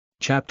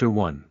Chapter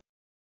 1.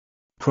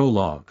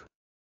 Prologue.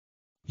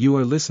 You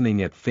are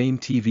listening at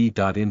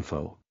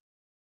famvetv.info.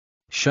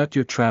 Shut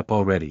your trap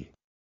already.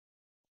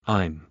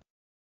 I'm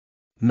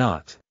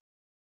not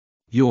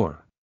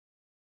your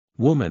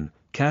woman,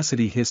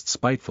 Cassidy hissed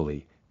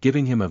spitefully,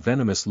 giving him a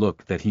venomous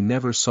look that he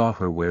never saw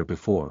her wear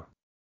before.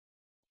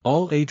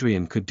 All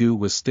Adrian could do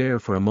was stare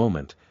for a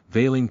moment,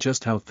 veiling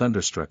just how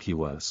thunderstruck he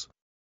was.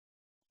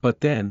 But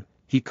then,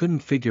 he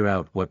couldn't figure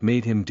out what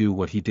made him do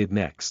what he did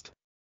next.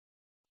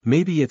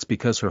 Maybe it's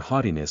because her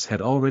haughtiness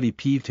had already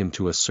peeved him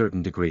to a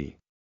certain degree.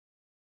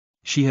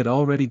 She had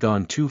already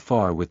gone too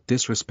far with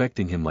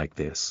disrespecting him like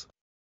this.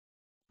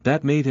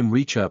 That made him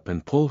reach up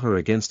and pull her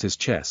against his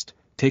chest,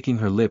 taking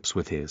her lips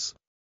with his.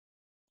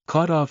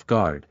 Caught off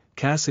guard,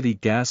 Cassidy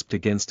gasped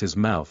against his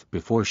mouth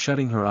before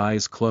shutting her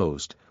eyes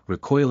closed,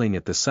 recoiling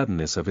at the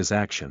suddenness of his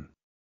action.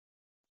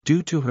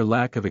 Due to her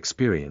lack of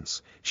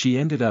experience, she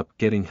ended up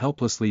getting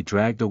helplessly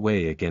dragged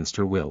away against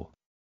her will.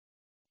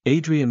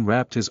 Adrian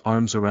wrapped his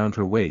arms around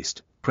her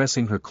waist,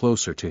 pressing her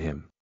closer to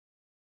him.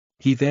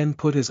 He then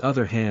put his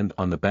other hand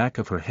on the back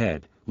of her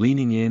head,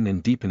 leaning in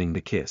and deepening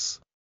the kiss.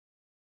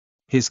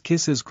 His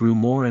kisses grew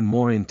more and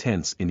more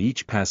intense in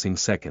each passing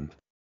second.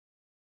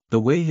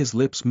 The way his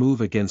lips move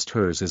against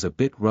hers is a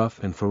bit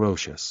rough and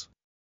ferocious.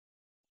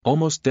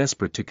 Almost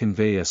desperate to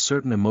convey a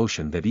certain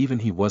emotion that even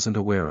he wasn't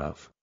aware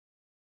of.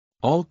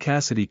 All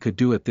Cassidy could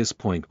do at this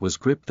point was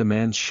grip the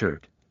man's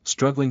shirt,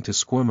 struggling to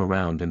squirm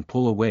around and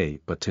pull away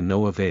but to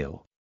no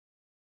avail.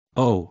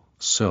 Oh,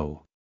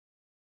 so.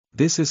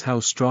 This is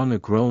how strong a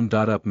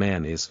grown-up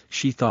man is,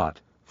 she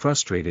thought,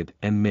 frustrated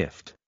and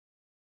miffed.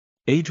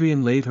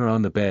 Adrian laid her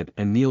on the bed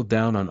and kneeled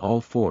down on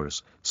all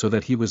fours, so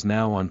that he was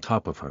now on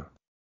top of her.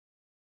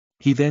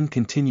 He then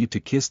continued to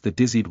kiss the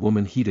dizzied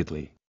woman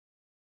heatedly.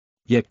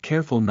 Yet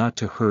careful not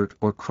to hurt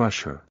or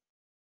crush her.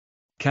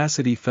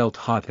 Cassidy felt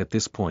hot at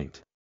this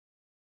point.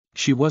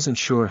 She wasn't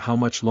sure how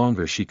much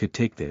longer she could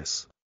take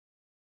this.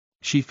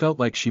 She felt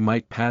like she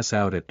might pass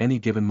out at any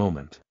given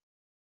moment.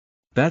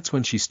 That's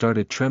when she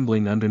started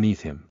trembling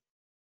underneath him.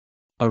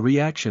 A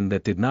reaction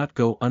that did not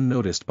go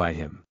unnoticed by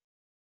him.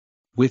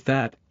 With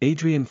that,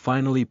 Adrian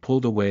finally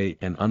pulled away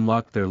and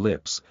unlocked their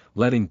lips,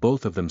 letting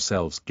both of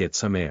themselves get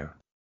some air.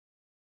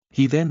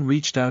 He then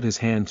reached out his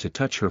hand to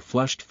touch her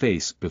flushed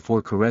face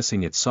before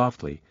caressing it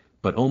softly,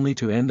 but only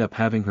to end up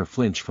having her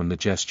flinch from the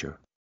gesture.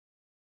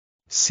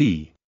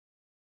 See.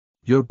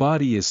 Your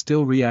body is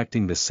still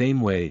reacting the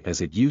same way as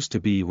it used to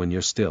be when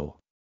you're still.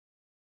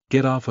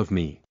 Get off of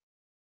me.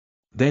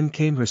 Then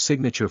came her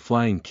signature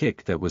flying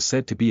kick that was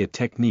said to be a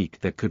technique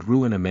that could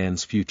ruin a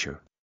man's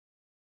future.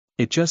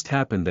 It just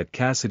happened that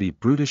Cassidy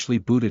brutishly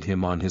booted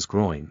him on his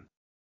groin.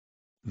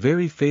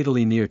 Very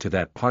fatally near to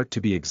that part to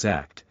be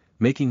exact,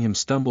 making him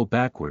stumble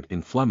backward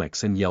in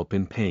flummox and yelp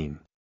in pain.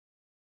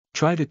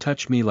 Try to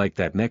touch me like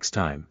that next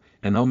time,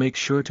 and I'll make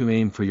sure to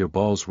aim for your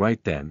balls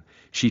right then,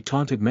 she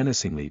taunted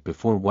menacingly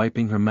before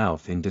wiping her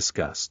mouth in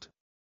disgust.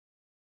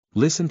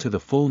 Listen to the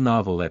full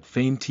novel at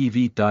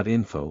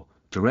famvetv.info,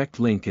 direct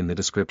link in the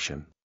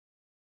description.